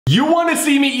You want to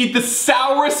see me eat the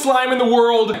sourest slime in the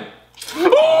world?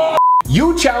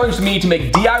 You challenged me to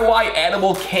make DIY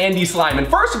edible candy slime, and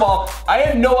first of all, I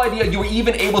had no idea you were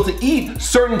even able to eat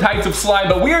certain types of slime,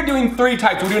 but we are doing 3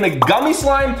 types. We're doing a gummy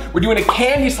slime, we're doing a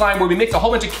candy slime where we mix a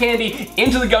whole bunch of candy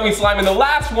into the gummy slime, and the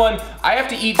last one, I have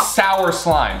to eat sour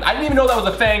slime. I didn't even know that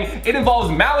was a thing. It involves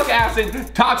malic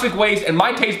acid, toxic waste, and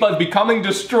my taste buds becoming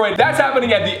destroyed. That's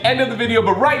happening at the end of the video,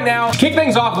 but right now, to kick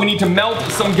things off, we need to melt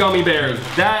some gummy bears.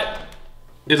 That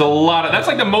is a lot of, that's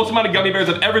like the most amount of gummy bears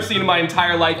I've ever seen in my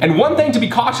entire life. And one thing to be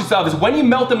cautious of is when you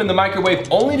melt them in the microwave,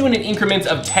 only do it in increments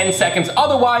of 10 seconds,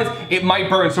 otherwise it might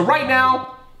burn. So right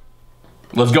now,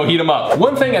 let's go heat them up.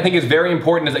 One thing I think is very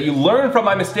important is that you learn from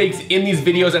my mistakes in these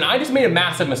videos, and I just made a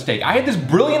massive mistake. I had this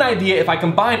brilliant idea, if I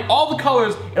combine all the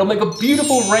colors, it'll make a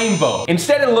beautiful rainbow.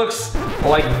 Instead it looks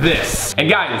like this. And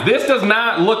guys, this does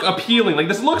not look appealing. Like,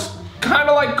 this looks kind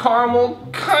of like caramel,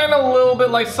 kind of a little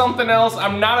bit like something else.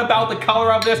 I'm not about the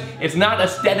color of this. It's not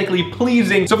aesthetically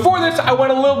pleasing. So for this, I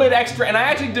went a little bit extra and I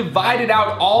actually divided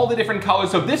out all the different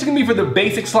colors. So this is gonna be for the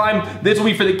basic slime, this will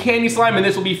be for the candy slime, and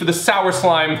this will be for the sour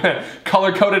slime,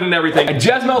 color coded and everything. I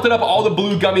just melted up all the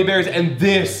blue gummy bears and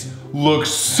this looks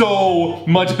so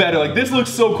much better. Like, this looks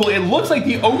so cool. It looks like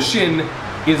the ocean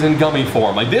is in gummy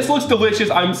form. Like, this looks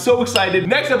delicious. I'm so excited.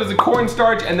 Next up is the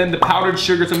cornstarch and then the powdered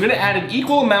sugar. So I'm gonna add an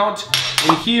equal amount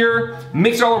in here,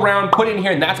 mix it all around, put it in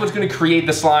here, and that's what's gonna create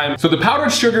the slime. So the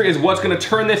powdered sugar is what's gonna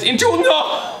turn this into,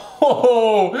 no!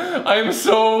 Oh, I'm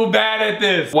so bad at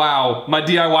this. Wow, my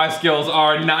DIY skills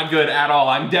are not good at all.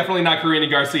 I'm definitely not Karina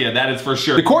Garcia, that is for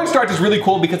sure. The cornstarch is really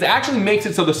cool because it actually makes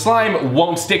it so the slime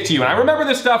won't stick to you. And I remember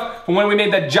this stuff from when we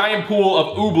made that giant pool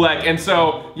of oobleck, and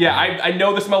so, yeah, I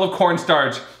know the smell of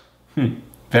cornstarch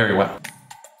very well.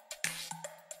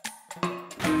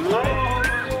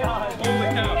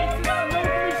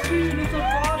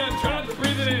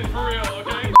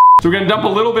 So we're gonna dump a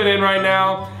little bit in right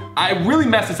now. I really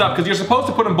messed this up because you're supposed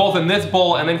to put them both in this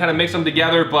bowl and then kind of mix them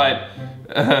together, but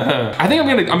I think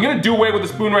I'm gonna do away with the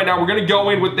spoon right now. We're gonna go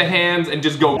in with the hands and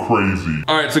just go crazy.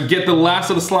 All right, so get the last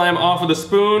of the slime off of the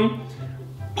spoon.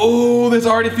 Oh, this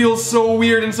already feels so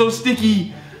weird and so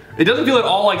sticky. It doesn't feel at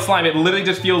all like slime. It literally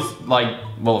just feels like,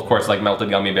 well, of course, like melted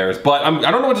gummy bears. But I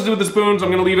don't know what to do with the spoon, so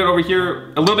I'm gonna leave it over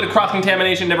here. A little bit of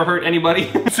cross-contamination never hurt anybody.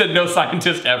 Said no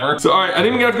scientist ever. So, all right, I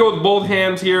think we're gonna have to go with both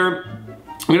hands here.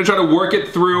 I'm gonna try to work it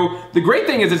through. The great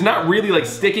thing is it's not really like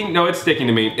sticking. No, it's sticking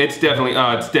to me. It's definitely,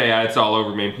 it's all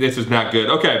over me. This is not good.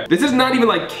 Okay, this is not even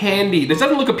like candy. This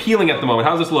doesn't look appealing at the moment.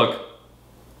 How does this look?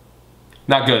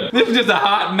 Not good. This is just a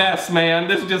hot mess, man.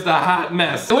 This is just a hot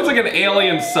mess. It looks like an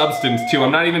alien substance too.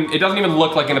 It doesn't even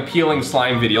look like an appealing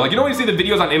slime video. Like, you know when you see the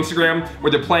videos on Instagram where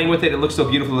they're playing with it, it looks so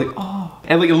beautiful, like, oh.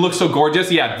 And like, it looks so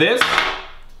gorgeous. Yeah,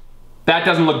 that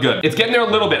doesn't look good. It's getting there a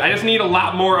little bit. I just need a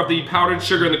lot more of the powdered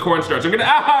sugar and the cornstarch. I'm gonna,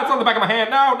 it's on the back of my hand.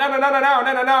 No.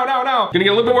 Gonna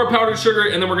get a little bit more powdered sugar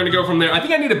and then we're gonna go from there. I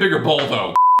think I need a bigger bowl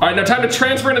though. All right, now time to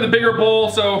transfer into the bigger bowl,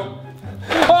 so.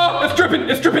 Oh, it's dripping.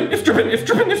 Oh,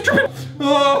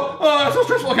 it's so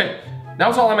stressful. Okay, now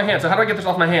it's all on my hands. So how do I get this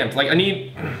off my hands? Like, I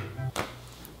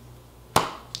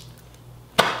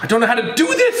don't know how to do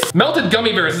this. Melted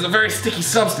gummy bears is a very sticky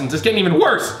substance. It's getting even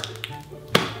worse.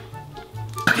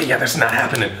 Okay, yeah, that's not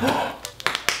happening.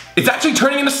 It's actually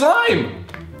turning into slime.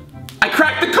 I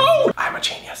cracked the code. I'm a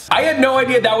genius. I had no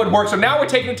idea that would work, so now we're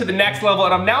taking it to the next level,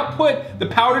 and I've now put the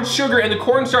powdered sugar and the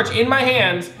cornstarch in my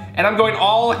hands, and I'm going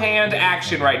all hand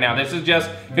action right now. This is just,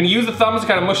 gonna use the thumbs to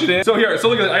kind of mush it in. So here, so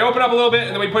look at this. I open up a little bit,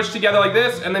 and then we push it together like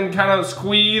this, and then kind of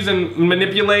squeeze and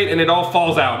manipulate, and it all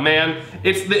falls out, man.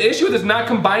 It's the issue is it's not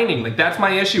combining. Like, that's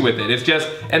my issue with it. It's just,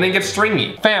 and then it gets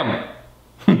stringy. Fam.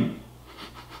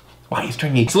 Why are you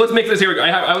stringy? So let's make this here.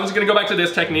 I was gonna go back to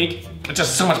this technique. It's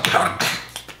just so much powder.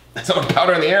 So much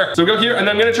powder in the air. So go here, and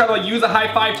then I'm gonna try to like use a high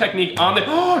five technique on the,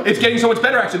 oh, it's getting so much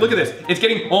better actually. Look at this. It's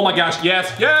getting, oh my gosh,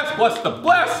 yes, bless the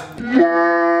bless.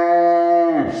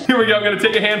 Yes. Here we go, I'm gonna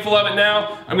take a handful of it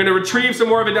now. I'm gonna retrieve some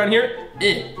more of it down here.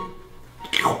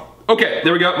 Okay,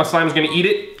 there we go. My slime's gonna eat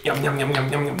it. Yum, yum, yum,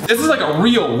 yum, yum, yum. This is like a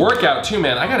real workout too,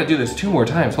 man. I gotta do this 2 more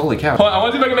times, holy cow. Hold on, I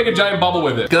wanna see if I can make a giant bubble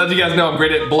with it. Cause as you guys know, I'm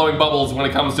great at blowing bubbles when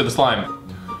it comes to the slime.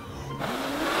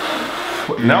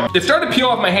 No, it's starting to peel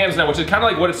off my hands now, which is kind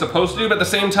of like what it's supposed to do, but at the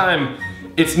same time,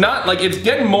 it's not like, it's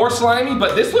getting more slimy,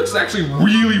 but this looks actually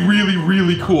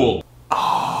really cool.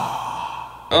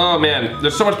 Oh man,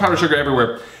 there's so much powdered sugar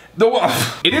everywhere.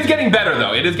 It is getting better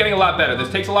though, it is getting a lot better. This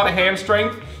takes a lot of hand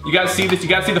strength. You guys see this, you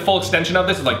guys see the full extension of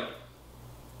this, it's like,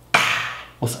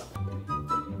 what's up?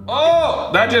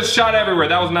 Oh, that just shot everywhere.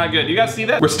 That was not good. You guys see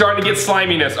that? We're starting to get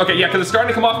sliminess. Okay, yeah, because it's starting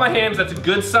to come off my hands. That's a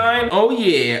good sign. Oh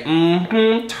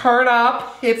yeah, turn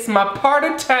up. It's my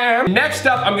party time. Next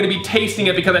up, I'm gonna be tasting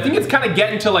it because I think it's kind of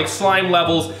getting to like slime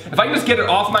levels. If I can just get it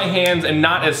off my hands and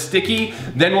not as sticky,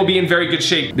 then we'll be in very good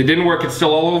shape. It didn't work, it's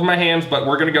still all over my hands, but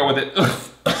we're gonna go with it.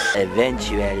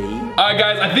 Eventually. Alright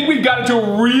guys, I think we've gotten to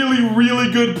a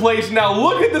really good place now.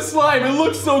 Look at the slime, it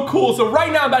looks so cool. So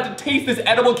right now I'm about to taste this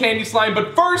edible candy slime,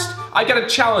 but first, I got a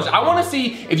challenge. I wanna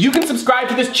see if you can subscribe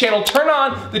to this channel, turn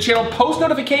on the channel post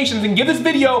notifications, and give this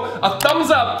video a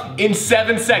thumbs up in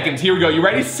 7 seconds. Here we go, you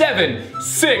ready? 7,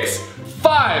 6,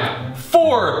 5,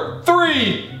 4,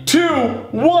 3, 2,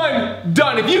 1,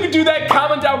 done. If you could do that,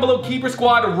 comment down below Keeper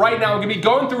Squad right now. I'm gonna be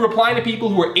going through replying to people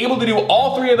who are able to do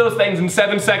all 3 of those things in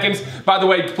 7 seconds. By the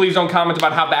way, please don't comment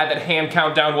about how bad that hand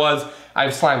countdown was. I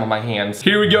have slime on my hands.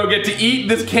 Here we go, get to eat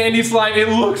this candy slime. It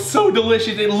looks so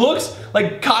delicious. It looks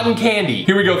like cotton candy.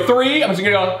 Here we go, 3, I'm just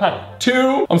gonna go,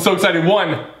 2, I'm so excited,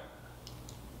 1.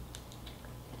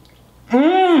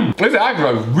 This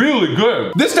actually is really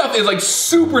good. This stuff is like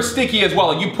super sticky as well.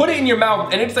 Like you put it in your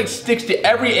mouth and it's like sticks to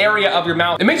every area of your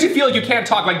mouth. It makes you feel like you can't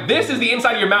talk. Like this is the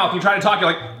inside of your mouth. You try to talk,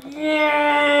 you're like,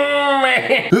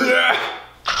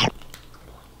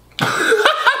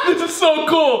 this is so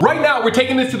cool. Right now, we're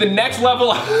taking this to the next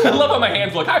level. I love how my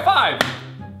hands look. High five.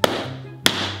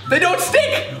 They don't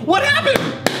stick. What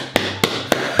happened?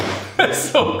 That's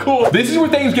so cool. This is where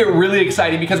things get really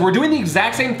exciting because we're doing the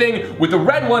exact same thing with the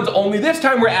red ones, only this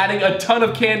time we're adding a ton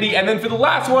of candy, and then for the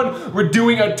last one, we're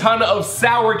doing a ton of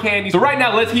sour candy. So right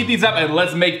now, let's heat these up and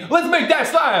let's make that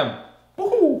slime.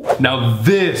 Woo. Now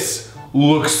this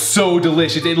looks so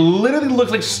delicious. It literally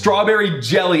looks like strawberry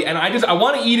jelly, and I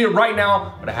want to eat it right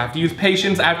now, but I have to use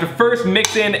patience. I have to first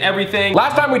mix in everything.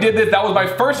 Last time we did this, that was my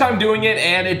first time doing it,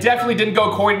 and it definitely didn't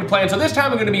go according to plan, so this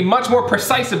time I'm gonna be much more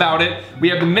precise about it. We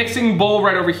have the mixing bowl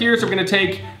right over here, so we're gonna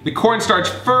take the cornstarch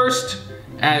first,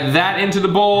 add that into the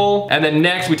bowl, and then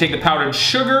next we take the powdered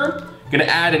sugar, gonna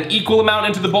add an equal amount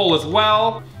into the bowl as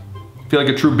well. I feel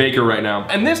like a true baker right now.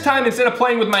 And this time, instead of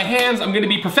playing with my hands, I'm gonna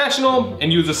be professional and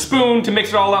use a spoon to mix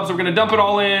it all up. So we're gonna dump it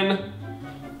all in.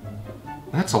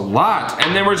 That's a lot.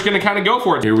 And then we're just gonna kind of go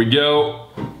for it. Here we go.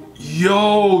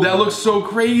 Yo, that looks so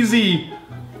crazy.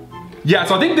 Yeah,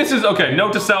 so I think this is, okay,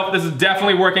 note to self, this is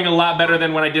definitely working a lot better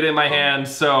than when I did it in my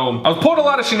hands. So I was pulling a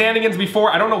lot of shenanigans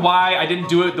before. I don't know why I didn't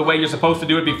do it the way you're supposed to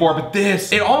do it before, but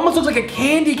this, it almost looks like a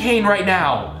candy cane right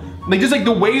now. Like just like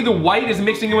the way the white is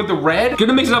mixing in with the red.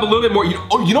 Gonna mix it up a little bit more. You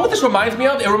know what this reminds me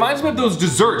of? It reminds me of those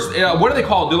desserts. What are they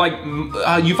called? They're like,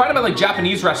 you find them at like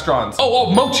Japanese restaurants.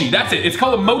 Oh, mochi, that's it. It's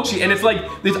called a mochi, and it's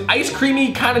like this ice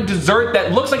creamy kind of dessert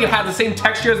that looks like it has the same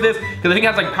texture as this, because I think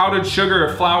it has like powdered sugar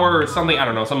or flour or something, I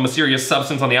don't know, some mysterious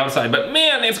substance on the outside, but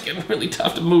man, it's getting really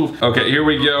tough to move. Okay, here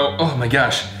we go. Oh my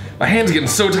gosh. My hand's getting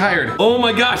so tired. Oh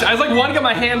my gosh, I was like want to get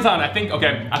my hands on. I think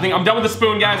I'm done with the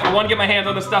spoon, guys. I want to get my hands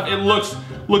on this stuff. It looks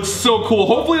so cool.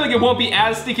 Hopefully like it won't be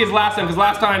as sticky as last time, because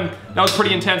last time that was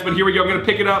pretty intense, but here we go. I'm gonna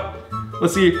pick it up.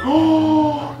 Let's see.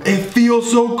 Oh, it feels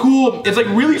so cool. It's like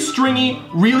really stringy,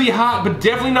 really hot, but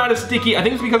definitely not as sticky. I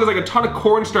think it's because there's like a ton of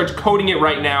cornstarch coating it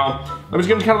right now. I'm just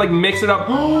gonna kind of like mix it up.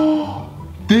 Oh,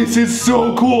 this is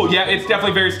so cool. Yeah, it's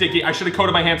definitely very sticky. I should have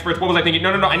coated my hands first. What was I thinking?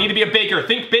 No, I need to be a baker.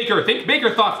 Think baker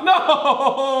thoughts.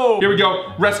 No! Here we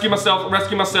go. Rescue myself,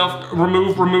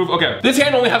 remove. Okay. This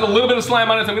hand only has a little bit of slime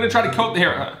on it, so I'm gonna try to coat the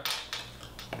hair.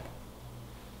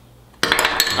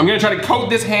 I'm gonna try to coat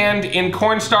this hand in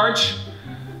cornstarch.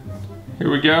 Here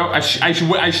we go. I should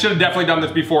have definitely done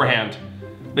this beforehand.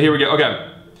 But here we go,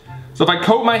 okay. So if I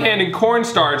coat my hand in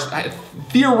cornstarch,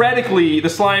 theoretically, the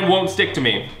slime won't stick to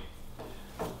me.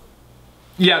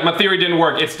 Yeah, my theory didn't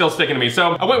work. It's still sticking to me.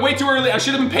 So I went way too early. I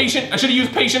should have been patient. I should have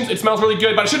used patience. It smells really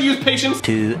good, but I should have used patience.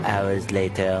 2 hours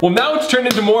later. Well, now it's turned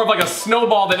into more of like a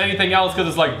snowball than anything else, because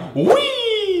it's like, whee!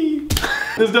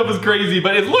 This stuff is crazy,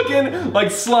 but it's looking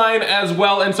like slime as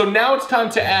well. And so now it's time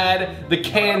to add the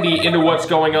candy into what's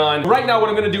going on. Right now, what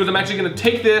I'm gonna do is I'm actually gonna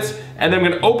take this and then I'm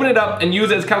gonna open it up and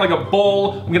use it as kind of like a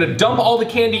bowl. I'm gonna dump all the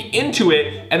candy into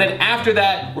it, and then after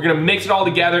that, we're gonna mix it all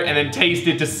together and then taste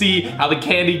it to see how the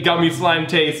candy gummy slime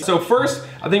tastes. So first,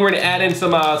 I think we're gonna add in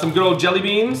some good old jelly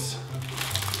beans.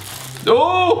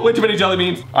 Oh, way too many jelly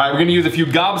beans. All right, we're gonna use a few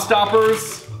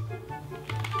gobstoppers.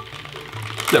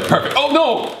 Yeah, perfect. Oh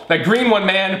no, that green one,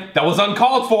 man, that was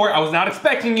uncalled for. I was not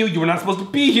expecting you. You were not supposed to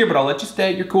be here, but I'll let you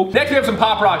stay. You're cool. Next, we have some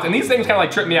Pop Rocks, and these things kind of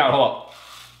like trip me out. Hold up.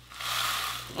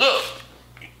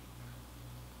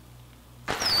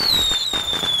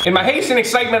 In my haste and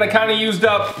excitement, I kind of used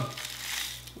up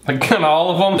like kind of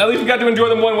all of them. At least we got to enjoy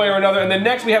them one way or another. And then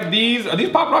next we have these. Are these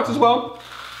Pop Rocks as well?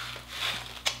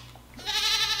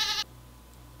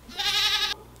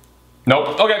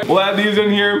 Nope. Okay, we'll add these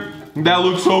in here. That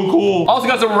looks so cool. Also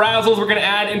got some razzles we're gonna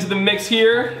add into the mix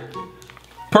here.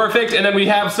 Perfect, and then we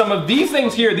have some of these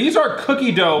things here. These are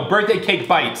cookie dough birthday cake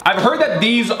bites. I've heard that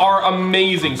these are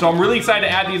amazing, so I'm really excited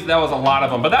to add these. That was a lot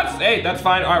of them, but that's, hey, that's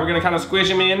fine. All right, we're gonna kind of squish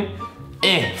them in.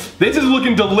 This is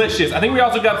looking delicious. I think we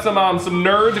also got some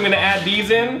nerds. I'm gonna add these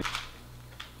in.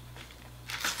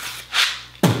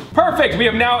 Perfect, we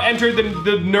have now entered the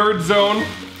nerd zone.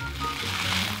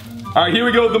 All right, here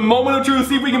we go, the moment of truth.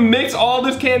 See if we can mix all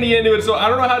this candy into it. So I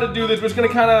don't know how to do this. We're just gonna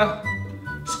kind of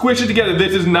squish it together.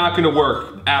 This is not gonna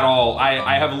work at all.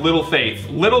 I have little faith,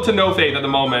 little to no faith at the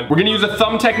moment. We're gonna use a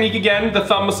thumb technique again, the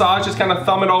thumb massage, just kind of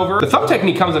thumb it over. The thumb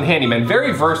technique comes in handy, man,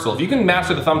 very versatile. If you can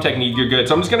master the thumb technique, you're good.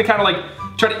 So I'm just gonna kind of like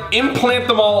try to implant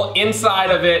them all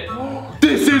inside of it.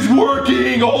 This is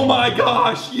working, oh my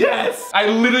gosh, yes. I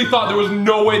literally thought there was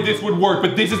no way this would work,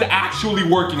 but this is actually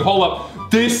working. Hold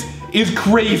up, this is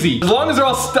crazy. As long as they're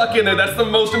all stuck in there, that's the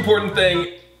most important thing.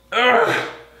 Ugh.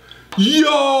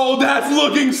 Yo, that's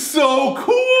looking so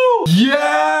cool!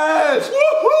 Yes!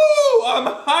 Woohoo! I'm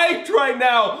hyped right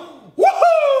now!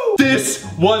 Woohoo! This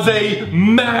was a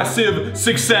massive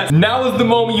success. Now is the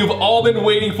moment you've all been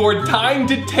waiting for. Time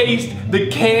to taste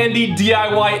the candy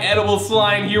DIY edible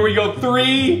slime. Here we go.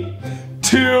 3,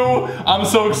 2, I'm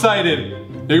so excited.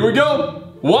 Here we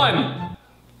go. 1.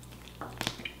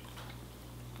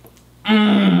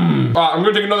 I'm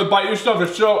gonna take another bite. This stuff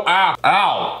is so, ow.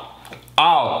 Ow.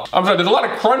 I'm sorry, there's a lot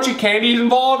of crunchy candies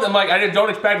involved, and like, I just don't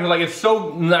expect it. Like, it's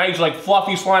so nice, like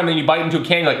fluffy slime, and then you bite into a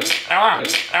candy, like,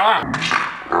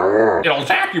 it'll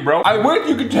zap you, bro. I wish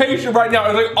you could taste it right now.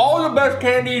 It's like all the best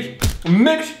candies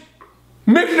mixed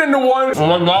into one.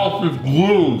 My mouth is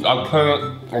glued. I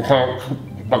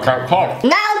can't talk.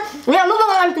 Now, we are moving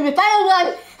on to the final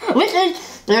one, which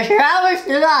is the shower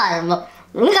slime.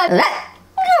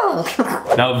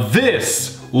 Now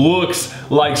this looks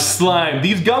like slime.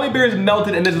 These gummy bears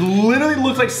melted, and this literally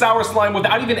looks like sour slime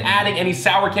without even adding any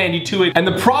sour candy to it. And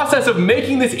the process of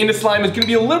making this into slime is gonna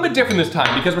be a little bit different this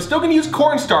time, because we're still gonna use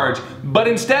cornstarch, but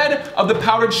instead of the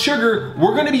powdered sugar,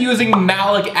 we're gonna be using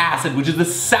malic acid, which is the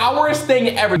sourest thing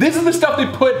ever. This is the stuff they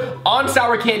put on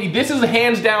sour candy. This is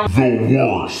hands down the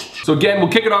worst. So again, we'll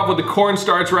kick it off with the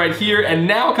cornstarch right here, and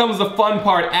now comes the fun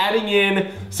part, adding in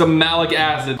some malic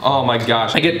acid. Oh my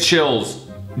gosh, I get chills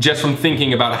just from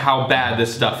thinking about how bad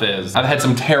this stuff is. I've had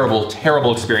some terrible,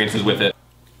 terrible experiences with it.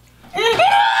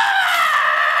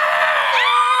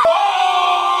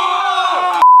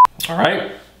 All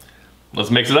right,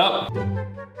 let's mix it up.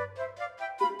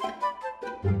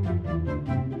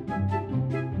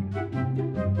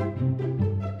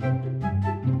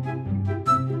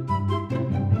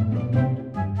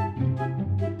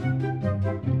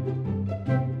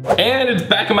 And it's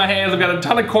back in my hands. I've got a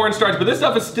ton of cornstarch, but this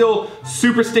stuff is still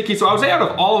super sticky. So I would say out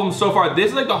of all of them so far, this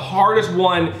is like the hardest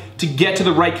one to get to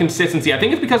the right consistency. I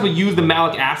think it's because we used the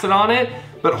malic acid on it,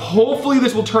 but hopefully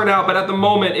this will turn out. But at the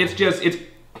moment, it's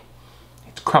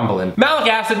crumbling. Malic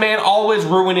acid, man, always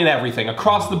ruining everything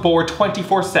across the board,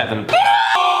 24/7.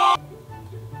 Well,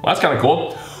 that's kind of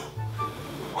cool.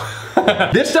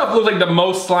 This stuff looks like the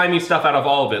most slimy stuff out of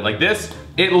all of it. Like this,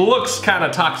 it looks kind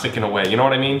of toxic in a way, you know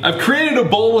what I mean? I've created a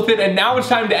bowl with it, and now it's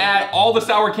time to add all the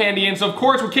sour candy in. So of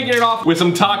course, we're kicking it off with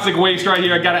some toxic waste right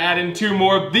here. I gotta add in 2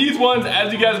 more. These ones,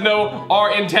 as you guys know,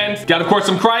 are intense. Got, of course,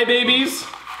 some crybabies.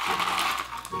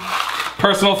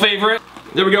 Personal favorite.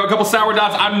 There we go, a couple sour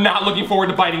dots. I'm not looking forward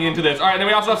to biting into this. All right, then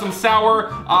we also have some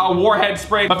sour warhead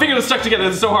spray. My fingers are stuck together,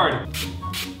 this is so hard.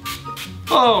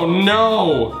 Oh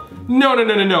no. No.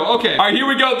 Okay, all right, here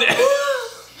we go.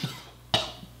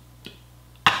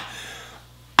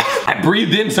 I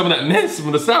breathed in some of that mist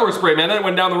from the sour spray, man. That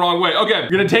went down the wrong way. Okay, we're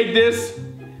gonna take this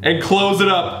and close it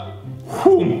up.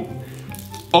 Whew.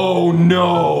 Oh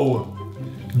no.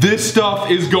 This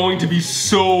stuff is going to be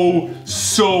so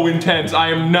intense.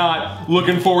 I am not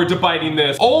looking forward to biting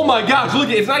this. Oh my gosh, look,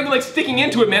 it's not even like sticking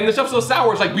into it, man. This stuff's so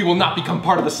sour, it's like we will not become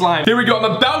part of the slime. Here we go, I'm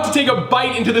about to take a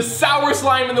bite into the sour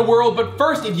slime in the world, but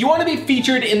first, if you wanna be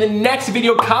featured in the next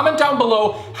video, comment down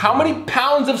below how many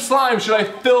pounds of slime should I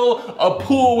fill a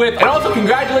pool with. And also,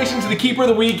 congratulations to the Keeper of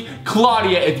the Week,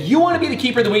 Claudia. If you wanna be the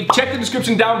Keeper of the Week, check the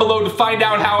description down below to find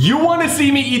out how you wanna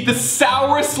see me eat the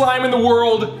sourest slime in the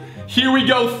world. Here we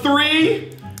go,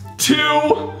 3,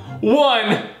 2,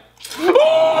 1.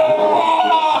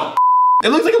 Oh! It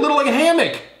looks like a little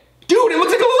hammock. Dude, it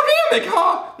looks like a little hammock,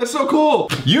 huh? That's so cool.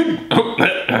 You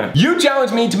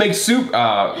challenged me to make soup,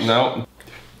 no.